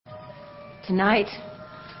Tonight,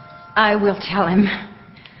 I will tell him.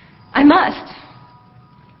 I must.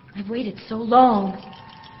 I've waited so long.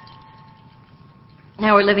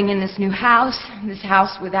 Now we're living in this new house, this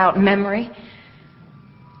house without memory.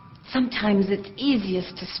 Sometimes it's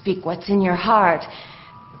easiest to speak what's in your heart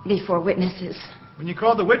before witnesses. When you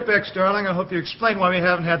called the Whitbecks, darling, I hope you explained why we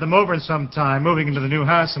haven't had them over in some time, moving into the new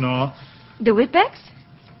house and all. The Whitbecks?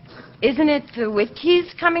 Isn't it the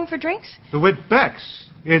Whitkeys coming for drinks? The Whitbecks?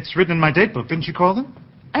 It's written in my date book. Didn't you call them?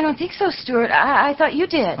 I don't think so, Stuart. I thought you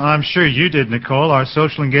did. I'm sure you did, Nicole. Our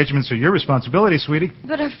social engagements are your responsibility, sweetie.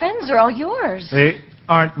 But our friends are all yours. They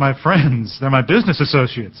aren't my friends. They're my business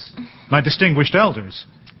associates. My distinguished elders.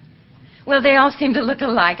 Well, they all seem to look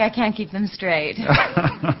alike. I can't keep them straight.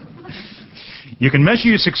 You can measure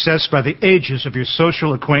your success by the ages of your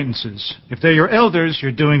social acquaintances. If they're your elders,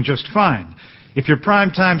 you're doing just fine. If your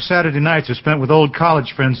prime-time Saturday nights are spent with old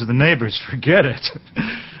college friends or the neighbors, forget it.